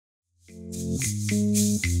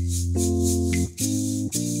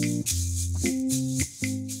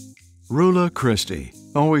Roula Christie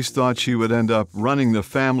always thought she would end up running the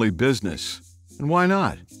family business. And why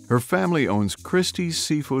not? Her family owns Christie's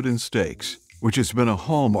Seafood and Steaks, which has been a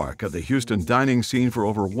hallmark of the Houston dining scene for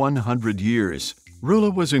over 100 years.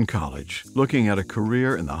 Roula was in college, looking at a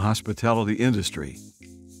career in the hospitality industry,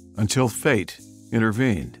 until fate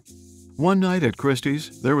intervened. One night at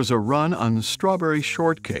Christie's, there was a run on strawberry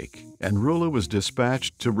shortcake, and Roula was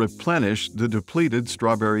dispatched to replenish the depleted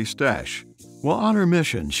strawberry stash. While on her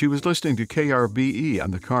mission, she was listening to KRBE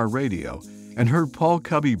on the car radio and heard Paul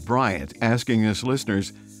Cubby Bryant asking his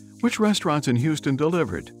listeners which restaurants in Houston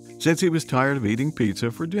delivered, since he was tired of eating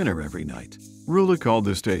pizza for dinner every night. Roula called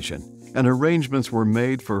the station, and arrangements were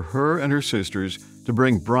made for her and her sisters to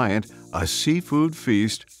bring Bryant a seafood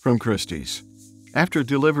feast from Christie's. After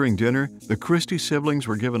delivering dinner, the Christie siblings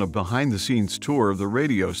were given a behind-the-scenes tour of the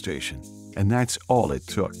radio station, and that's all it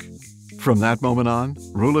took. From that moment on,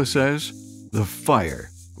 Roula says, the fire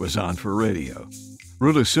was on for radio.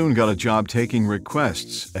 Roula soon got a job taking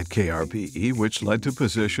requests at KRBE, which led to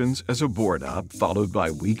positions as a board op, followed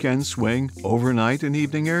by weekend swing, overnight, and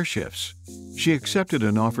evening air shifts. She accepted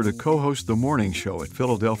an offer to co-host the morning show at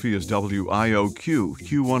Philadelphia's WIOQ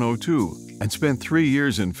Q102 and spent 3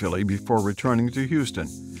 years in Philly before returning to Houston,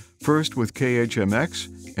 first with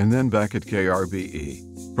KHMX and then back at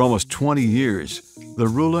KRBE. For almost 20 years, the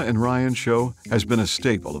Roula and Ryan Show has been a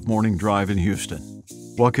staple of morning drive in Houston.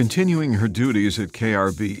 While continuing her duties at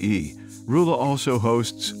KRBE, Roula also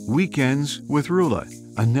hosts Weekends with Roula,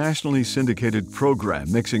 a nationally syndicated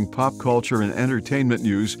program mixing pop culture and entertainment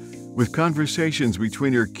news with conversations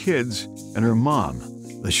between her kids and her mom.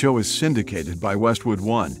 The show is syndicated by Westwood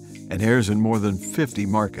One and airs in more than 50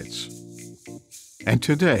 markets. And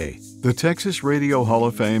today, the Texas Radio Hall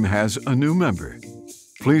of Fame has a new member.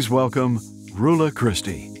 Please welcome Roula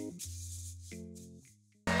Christie.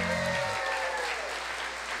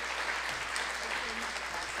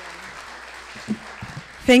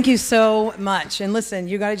 Thank you so much. And listen,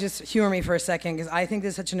 you got to just humor me for a second because I think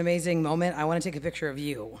this is such an amazing moment. I want to take a picture of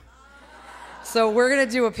you. So we're going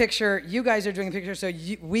to do a picture. You guys are doing a picture so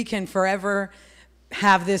we can forever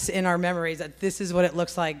have this in our memories that this is what it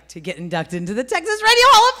looks like to get inducted into the Texas Radio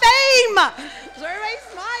Hall of Fame. So everybody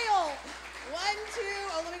smile. 1, 2,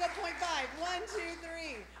 oh, let me go 0.5. 1, 2,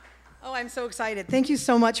 3. Oh, I'm so excited. Thank you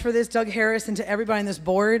so much for this, Doug Harris, and to everybody on this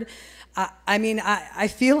board. I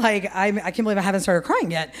feel like I can't believe I haven't started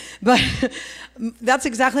crying yet, but that's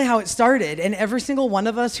exactly how it started. And every single one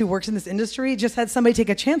of us who works in this industry just had somebody take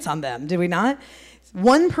a chance on them, did we not?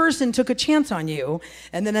 One person took a chance on you,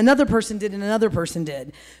 and then another person did, and another person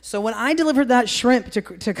did. So when I delivered that shrimp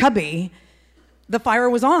to Cubby, the fire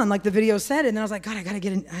was on, like the video said, and then I was like, God, I gotta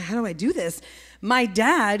get in, how do I do this? My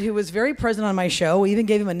dad, who was very present on my show, we even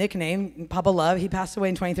gave him a nickname, Papa Love. He passed away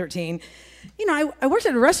in 2013. You know, I worked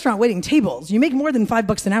at a restaurant waiting tables. You make more than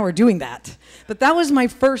 $5 an hour doing that. But that was my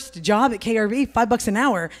first job at KRB, $5 an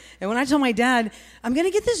hour. And when I told my dad, I'm gonna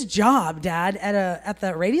get this job, Dad, at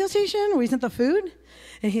the radio station where we sent the food,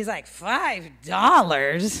 and he's like,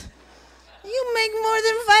 $5? You make more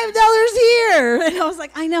than $5 here. And I was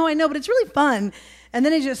like, I know, but it's really fun. And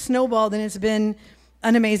then it just snowballed, and it's been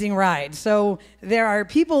an amazing ride. So there are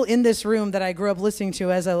people in this room that I grew up listening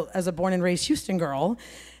to as a born and raised Houston girl.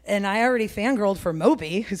 And I already fangirled for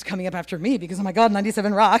Moby, who's coming up after me, because, oh my God,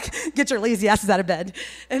 97 Rock, get your lazy asses out of bed.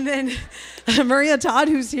 And then Maria Todd,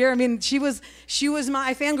 who's here, I mean, I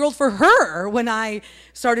fangirled for her when I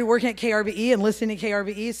started working at KRBE and listening to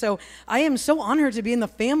KRBE. So I am so honored to be in the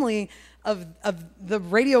family of the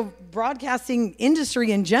radio broadcasting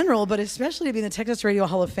industry in general, but especially to be in the Texas Radio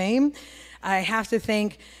Hall of Fame. I have to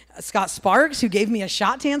thank Scott Sparks, who gave me a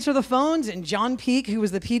shot to answer the phones, and John Peake, who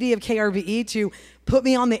was the PD of KRBE, to put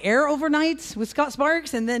me on the air overnight with Scott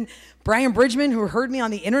Sparks, and then Brian Bridgman, who heard me on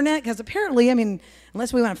the internet, because apparently, I mean,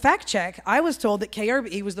 unless we want to fact check, I was told that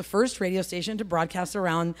KRBE was the first radio station to broadcast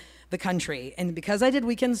around the country. And because I did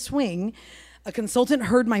Weekend Swing, a consultant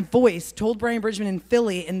heard my voice, told Brian Bridgman in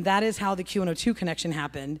Philly, and that is how the Q102 connection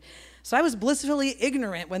happened. So I was blissfully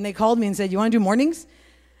ignorant when they called me and said, you want to do mornings?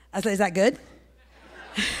 I said, is that good?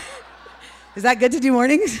 Is that good to do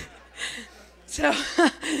mornings? So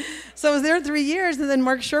I was there 3 years, and then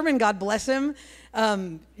Mark Sherman, God bless him,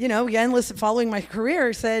 you know, again, following my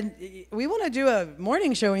career, said, we want to do a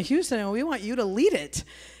morning show in Houston, and we want you to lead it.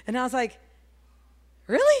 And I was like,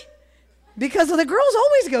 really? Because the girls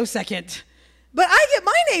always go second. But I get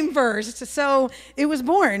my name first. So it was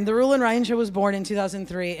born. The Roula and Ryan Show was born in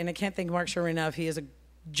 2003, and I can't thank Mark Sherman enough. He is a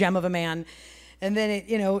gem of a man. And then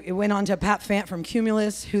it went on to Pat Fant from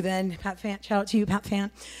Cumulus, who then, Pat Fant, shout out to you, Pat Fant.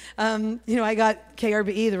 I got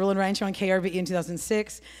KRBE, the Roula and Ryan Show on KRBE in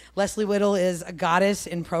 2006. Leslie Whittle is a goddess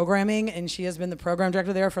in programming, and she has been the program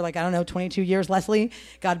director there for 22 years. Leslie,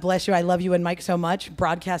 God bless you. I love you and Mike so much.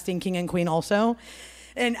 Broadcasting king and queen also.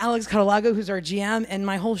 And Alex Catalago, who's our GM, and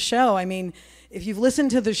my whole show. I mean, if you've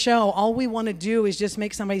listened to the show, all we want to do is just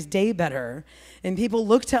make somebody's day better. And people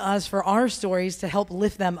look to us for our stories to help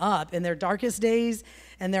lift them up in their darkest days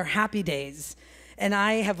and their happy days. And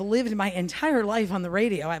I have lived my entire life on the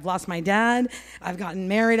radio. I've lost my dad. I've gotten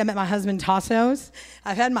married. I met my husband, Tassos.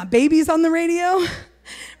 I've had my babies on the radio.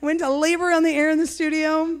 Went to labor on the air in the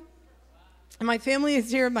studio. And my family is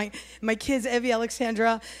here. My kids, Evie,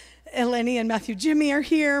 Alexandra, Eleni and Matthew Jimmy are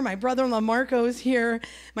here. My brother-in-law Marco is here.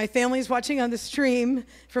 My family's watching on the stream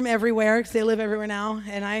from everywhere because they live everywhere now.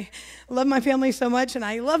 And I love my family so much. And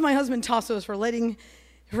I love my husband Tassos for letting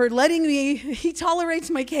me, he tolerates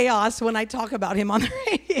my chaos when I talk about him on the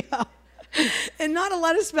radio. And not a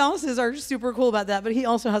lot of spouses are super cool about that, but he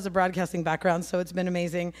also has a broadcasting background, so it's been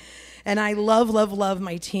amazing. And I love, love, love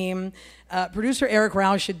my team. Producer Eric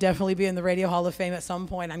Rouse should definitely be in the Radio Hall of Fame at some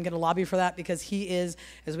point. I'm going to lobby for that because he is,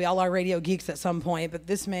 as we all are, radio geeks at some point. But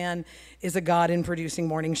this man is a god in producing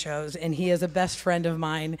morning shows, and he is a best friend of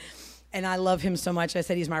mine. And I love him so much. I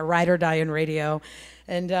said he's my ride or die in radio.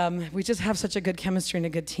 And we just have such a good chemistry and a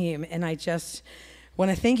good team. And I just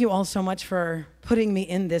want to thank you all so much for putting me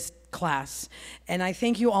in this class. And I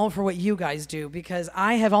thank you all for what you guys do, because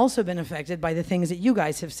I have also been affected by the things that you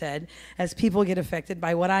guys have said, as people get affected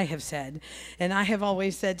by what I have said. And I have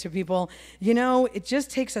always said to people, it just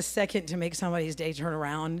takes a second to make somebody's day turn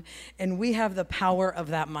around, and we have the power of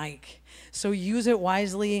that mic. So use it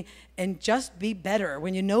wisely and just be better.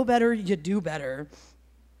 When you know better, you do better.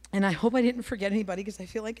 And I hope I didn't forget anybody, because I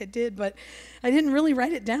feel like I did, but I didn't really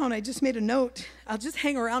write it down. I just made a note. I'll just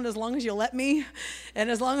hang around as long as you let me,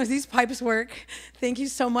 and as long as these pipes work. Thank you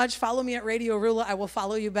so much. Follow me at Radio Roula. I will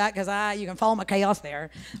follow you back, because you can follow my chaos there.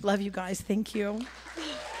 Love you guys. Thank you.